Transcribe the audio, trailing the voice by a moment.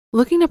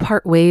Looking to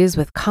part ways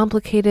with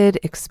complicated,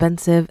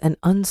 expensive, and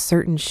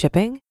uncertain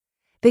shipping?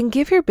 Then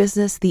give your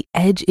business the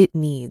edge it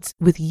needs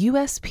with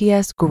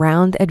USPS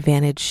Ground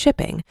Advantage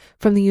shipping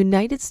from the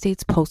United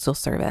States Postal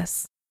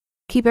Service.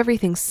 Keep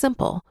everything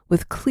simple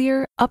with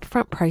clear,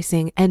 upfront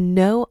pricing and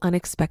no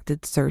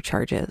unexpected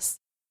surcharges.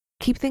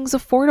 Keep things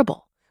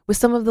affordable with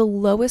some of the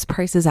lowest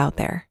prices out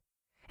there.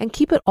 And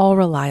keep it all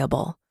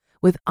reliable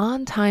with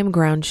on-time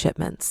ground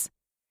shipments.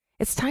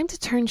 It's time to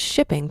turn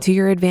shipping to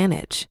your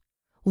advantage.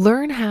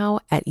 Learn how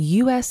at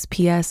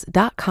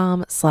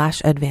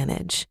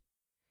USPS.com/advantage.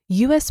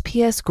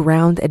 USPS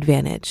Ground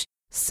Advantage.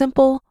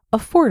 Simple,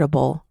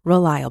 affordable,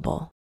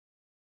 reliable.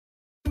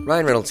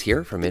 Ryan Reynolds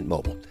here from Mint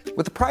Mobile.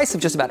 With the price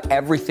of just about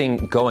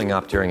everything going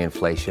up during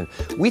inflation,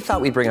 we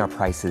thought we'd bring our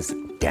prices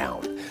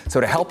down. So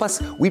to help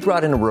us, we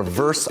brought in a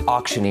reverse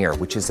auctioneer,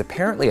 which is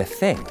apparently a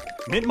thing.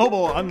 Mint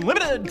Mobile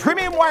Unlimited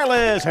Premium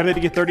Wireless. How to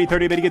get 30,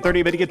 30, bit to get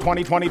 30, bit to get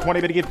 20, 20, 20,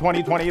 bit to get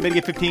 20, 20, bit to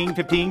get 15,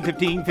 15,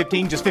 15,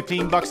 15, just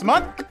 $15 a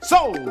month?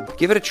 Sold!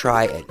 Give it a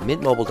try at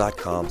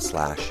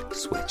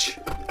mintmobile.com/switch.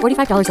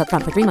 $45 up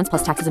front for 3 months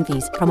plus taxes and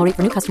fees. Promo rate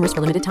for new customers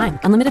for limited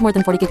time. Unlimited more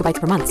than 40 gigabytes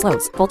per month.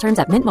 Slows full terms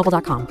at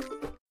mintmobile.com.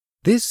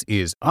 This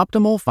is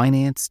Optimal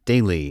Finance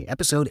Daily,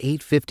 episode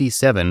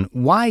 857,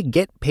 Why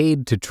Get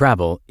Paid to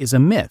Travel is a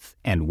Myth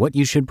and What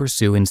You Should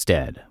Pursue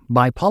Instead,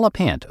 by Paula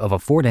Pant of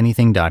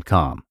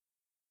AffordAnything.com.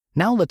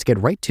 Now let's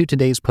get right to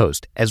today's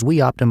post as we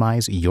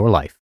optimize your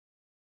life.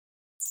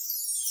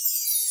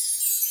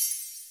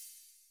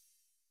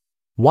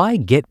 Why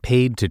Get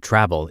Paid to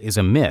Travel is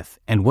a Myth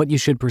and What You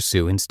Should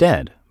Pursue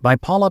Instead, by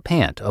Paula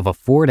Pant of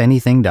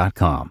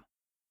AffordAnything.com.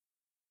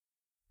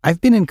 I've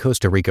been in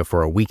Costa Rica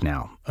for a week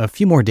now, a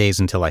few more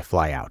days until I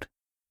fly out.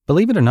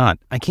 Believe it or not,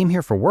 I came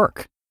here for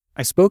work.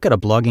 I spoke at a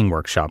blogging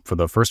workshop for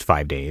the first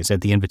 5 days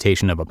at the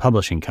invitation of a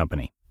publishing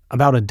company.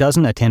 About a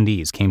dozen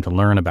attendees came to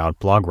learn about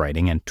blog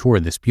writing and tour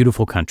this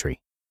beautiful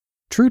country.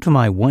 True to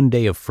my 1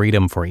 day of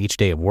freedom for each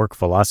day of work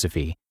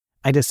philosophy,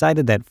 I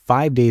decided that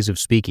 5 days of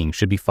speaking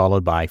should be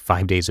followed by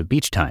 5 days of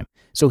beach time.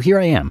 So here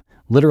I am,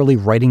 literally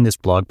writing this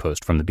blog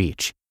post from the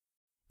beach.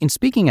 In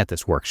speaking at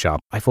this workshop,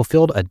 I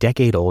fulfilled a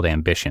decade-old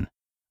ambition.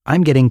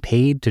 I'm getting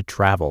paid to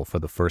travel for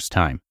the first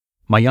time.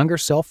 My younger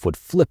self would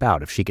flip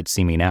out if she could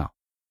see me now.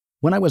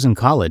 When I was in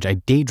college, I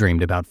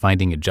daydreamed about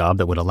finding a job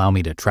that would allow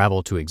me to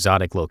travel to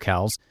exotic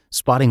locales,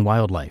 spotting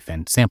wildlife,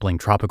 and sampling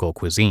tropical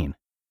cuisine.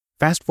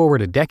 Fast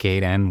forward a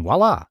decade and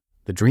voila,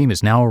 the dream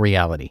is now a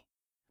reality.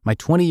 My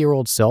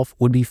 20-year-old self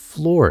would be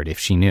floored if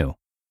she knew.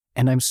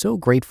 And I'm so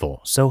grateful,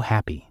 so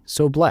happy,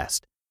 so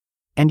blessed.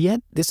 And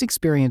yet, this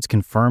experience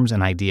confirms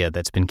an idea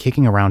that's been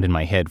kicking around in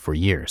my head for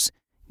years.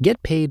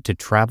 Get paid to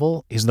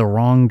travel is the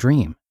wrong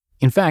dream.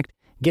 In fact,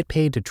 get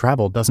paid to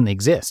travel doesn't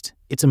exist.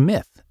 It's a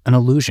myth, an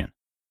illusion.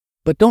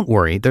 But don't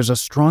worry, there's a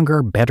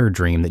stronger, better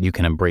dream that you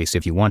can embrace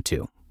if you want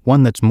to,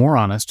 one that's more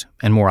honest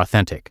and more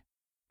authentic.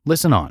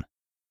 Listen on.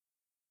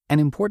 An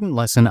important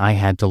lesson I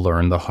had to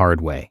learn the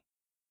hard way.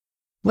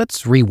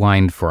 Let's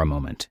rewind for a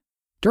moment.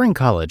 During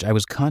college, I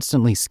was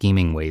constantly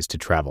scheming ways to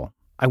travel.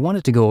 I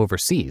wanted to go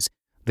overseas.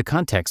 The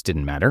context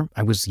didn't matter.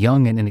 I was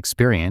young and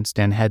inexperienced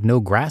and had no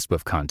grasp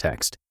of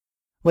context.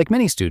 Like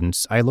many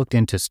students, I looked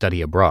into study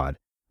abroad,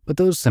 but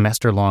those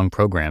semester-long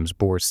programs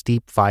bore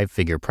steep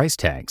 5-figure price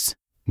tags.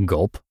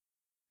 Gulp.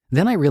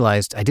 Then I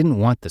realized I didn't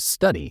want the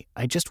study,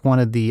 I just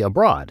wanted the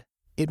abroad.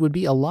 It would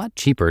be a lot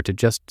cheaper to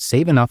just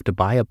save enough to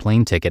buy a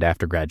plane ticket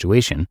after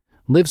graduation,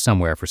 live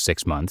somewhere for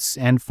 6 months,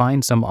 and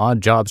find some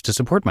odd jobs to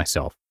support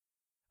myself.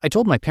 I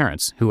told my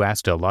parents, who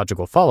asked a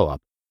logical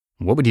follow-up,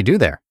 "What would you do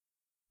there?"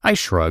 I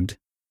shrugged.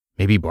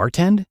 Maybe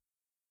bartend?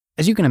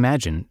 As you can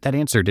imagine, that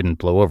answer didn't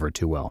blow over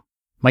too well.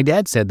 My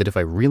dad said that if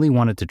I really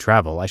wanted to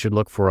travel, I should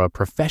look for a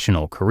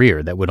professional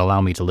career that would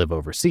allow me to live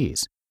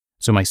overseas.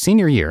 So my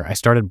senior year, I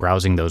started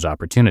browsing those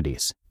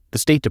opportunities. The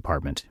State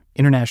Department,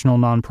 international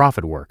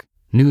nonprofit work,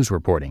 news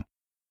reporting.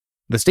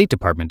 The State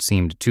Department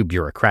seemed too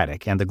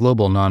bureaucratic and the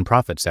global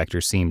nonprofit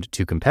sector seemed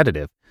too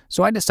competitive,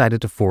 so I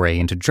decided to foray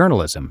into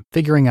journalism,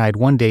 figuring I'd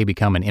one day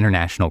become an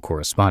international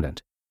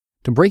correspondent.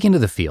 To break into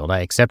the field,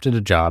 I accepted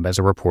a job as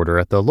a reporter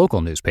at the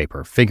local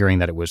newspaper, figuring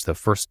that it was the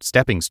first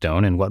stepping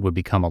stone in what would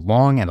become a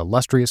long and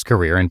illustrious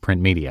career in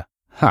print media.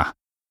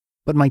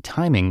 But my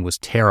timing was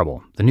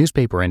terrible. The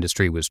newspaper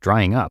industry was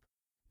drying up.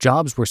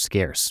 Jobs were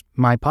scarce.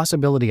 My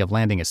possibility of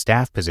landing a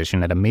staff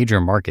position at a major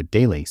market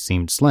daily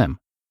seemed slim.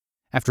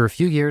 After a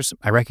few years,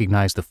 I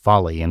recognized the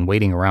folly in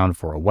waiting around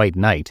for a white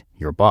knight,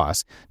 your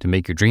boss, to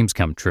make your dreams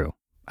come true.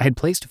 I had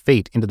placed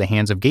fate into the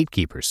hands of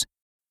gatekeepers.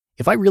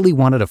 If I really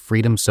wanted a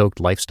freedom-soaked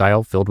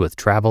lifestyle filled with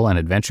travel and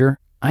adventure,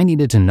 I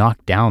needed to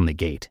knock down the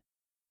gate.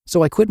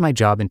 So I quit my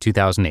job in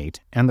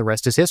 2008, and the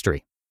rest is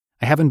history.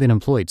 I haven't been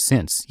employed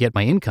since, yet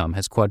my income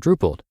has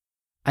quadrupled.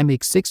 I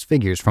make 6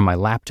 figures from my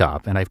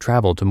laptop, and I've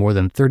traveled to more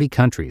than 30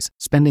 countries,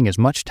 spending as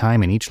much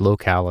time in each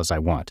locale as I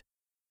want.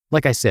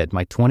 Like I said,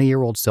 my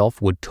 20-year-old self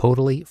would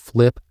totally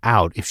flip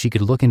out if she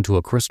could look into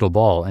a crystal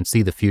ball and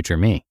see the future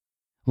me.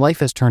 Life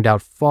has turned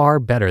out far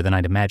better than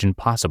I'd imagined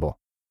possible.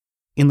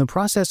 In the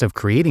process of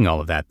creating all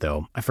of that,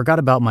 though, I forgot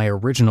about my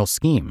original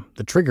scheme,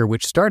 the trigger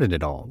which started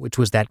it all, which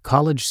was that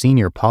college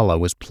senior Paula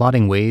was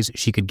plotting ways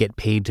she could get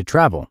paid to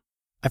travel.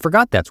 I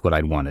forgot that's what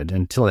I'd wanted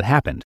until it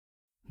happened.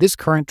 This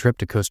current trip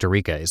to Costa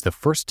Rica is the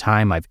first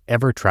time I've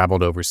ever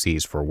traveled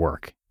overseas for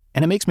work,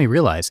 and it makes me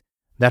realize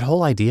that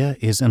whole idea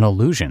is an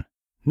illusion.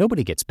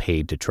 Nobody gets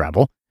paid to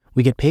travel.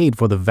 We get paid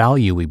for the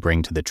value we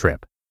bring to the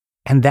trip.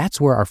 And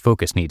that's where our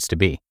focus needs to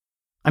be.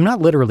 I'm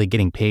not literally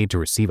getting paid to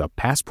receive a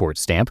passport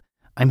stamp.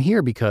 I'm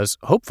here because,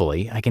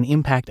 hopefully, I can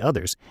impact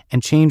others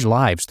and change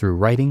lives through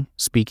writing,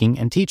 speaking,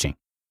 and teaching.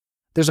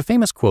 There's a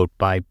famous quote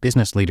by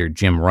business leader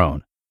Jim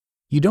Rohn.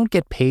 You don't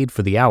get paid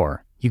for the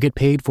hour, you get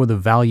paid for the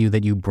value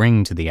that you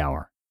bring to the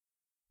hour.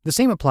 The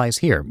same applies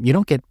here. You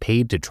don't get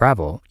paid to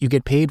travel, you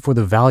get paid for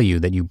the value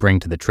that you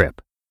bring to the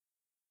trip.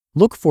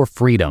 Look for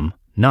freedom,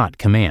 not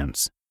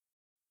commands.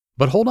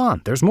 But hold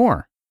on, there's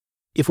more.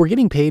 If we're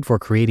getting paid for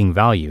creating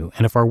value,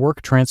 and if our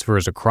work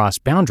transfers across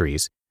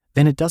boundaries,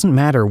 then it doesn't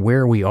matter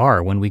where we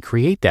are when we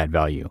create that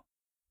value.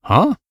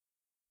 Huh?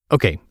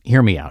 Okay,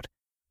 hear me out.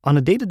 On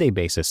a day-to-day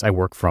basis, I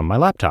work from my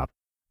laptop.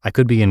 I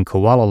could be in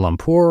Kuala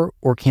Lumpur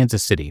or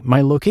Kansas City.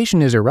 My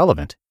location is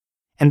irrelevant.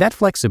 And that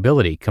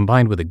flexibility,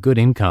 combined with a good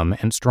income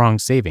and strong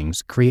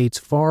savings, creates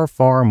far,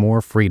 far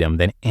more freedom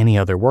than any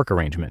other work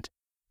arrangement.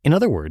 In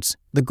other words,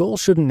 the goal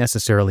shouldn't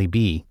necessarily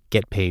be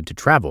get paid to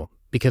travel,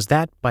 because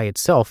that by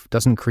itself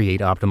doesn't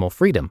create optimal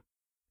freedom.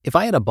 If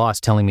I had a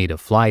boss telling me to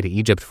fly to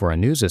Egypt for a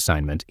news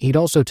assignment, he'd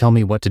also tell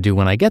me what to do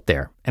when I get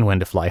there, and when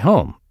to fly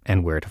home,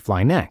 and where to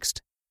fly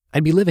next.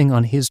 I'd be living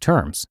on his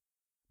terms.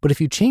 But if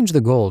you change the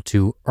goal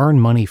to earn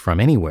money from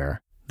anywhere,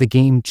 the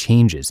game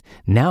changes.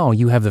 Now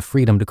you have the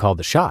freedom to call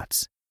the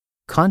shots.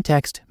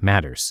 Context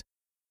matters.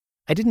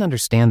 I didn't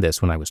understand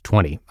this when I was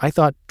 20. I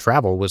thought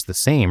travel was the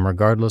same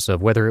regardless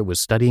of whether it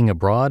was studying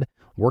abroad,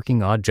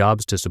 working odd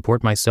jobs to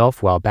support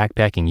myself while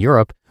backpacking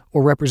Europe,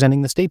 or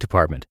representing the State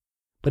Department.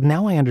 But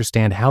now I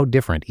understand how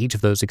different each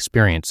of those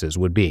experiences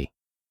would be.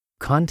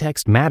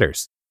 Context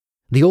matters.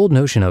 The old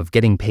notion of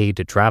getting paid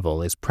to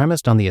travel is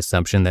premised on the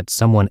assumption that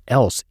someone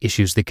else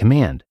issues the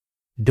command.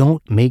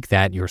 Don't make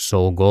that your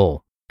sole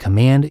goal.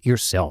 Command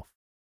yourself.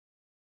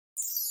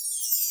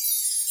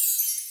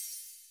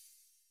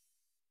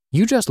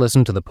 You just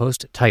listened to the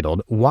post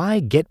titled, Why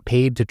Get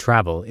Paid to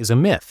Travel is a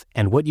Myth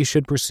and What You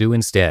Should Pursue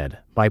Instead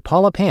by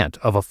Paula Pant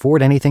of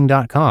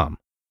AffordAnything.com.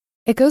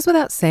 It goes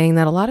without saying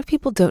that a lot of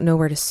people don't know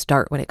where to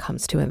start when it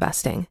comes to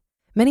investing.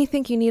 Many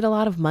think you need a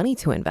lot of money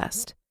to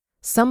invest.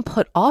 Some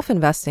put off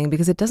investing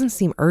because it doesn't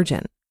seem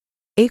urgent.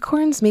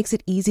 Acorns makes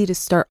it easy to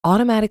start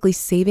automatically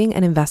saving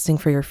and investing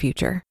for your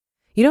future.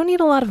 You don't need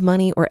a lot of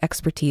money or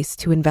expertise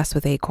to invest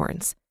with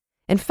Acorns.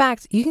 In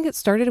fact, you can get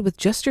started with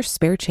just your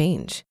spare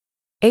change.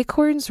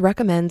 Acorns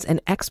recommends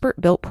an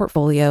expert-built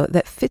portfolio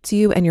that fits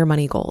you and your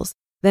money goals,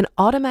 then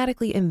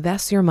automatically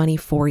invests your money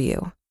for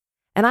you.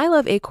 And I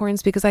love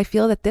Acorns because I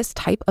feel that this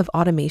type of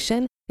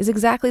automation is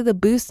exactly the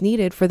boost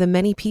needed for the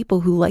many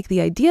people who like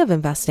the idea of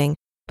investing,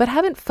 but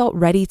haven't felt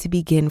ready to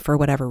begin for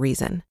whatever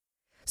reason.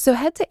 So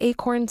head to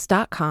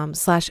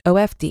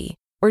acorns.com/OFD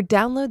or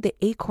download the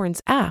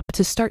Acorns app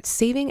to start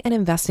saving and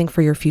investing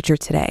for your future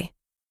today.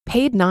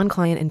 Paid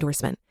non-client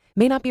endorsement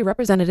may not be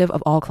representative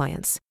of all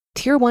clients.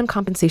 Tier 1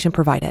 compensation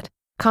provided.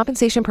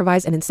 Compensation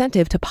provides an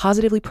incentive to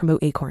positively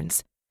promote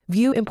Acorns.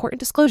 View important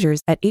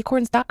disclosures at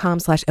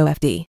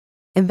acorns.com/OFD.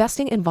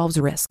 Investing involves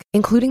risk,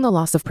 including the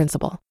loss of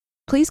principal.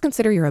 Please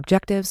consider your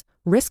objectives,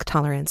 risk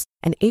tolerance,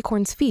 and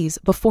Acorns fees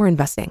before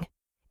investing.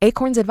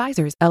 Acorns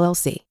Advisors,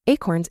 LLC.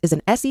 Acorns is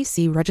an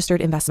SEC-registered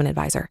investment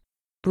advisor.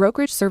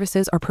 Brokerage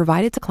services are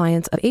provided to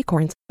clients of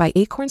Acorns by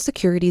Acorns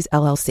Securities,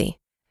 LLC.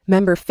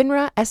 Member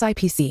FINRA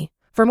SIPC.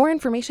 For more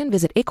information,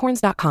 visit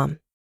acorns.com.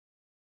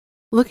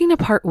 Looking to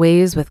part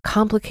ways with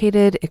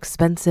complicated,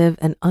 expensive,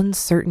 and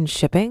uncertain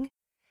shipping?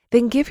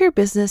 Then give your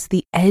business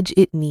the edge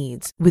it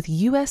needs with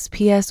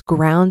USPS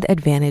Ground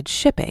Advantage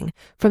shipping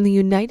from the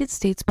United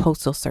States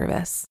Postal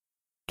Service.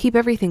 Keep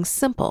everything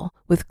simple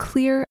with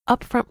clear,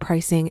 upfront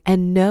pricing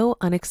and no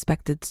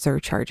unexpected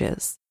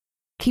surcharges.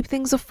 Keep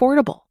things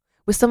affordable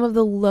with some of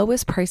the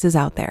lowest prices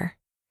out there.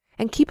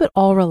 And keep it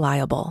all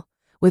reliable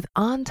with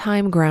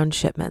on-time ground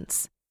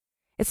shipments.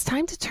 It's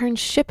time to turn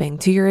shipping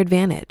to your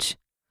advantage.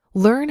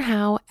 Learn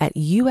how at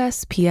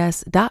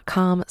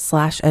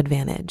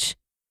USPS.com/advantage.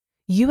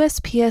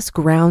 USPS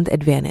Ground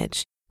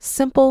Advantage.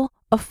 Simple,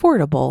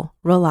 affordable,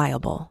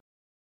 reliable.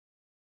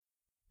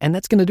 And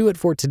that's going to do it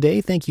for today.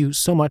 Thank you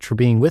so much for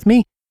being with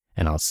me,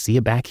 and I'll see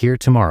you back here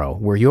tomorrow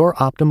where your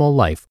optimal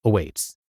life awaits.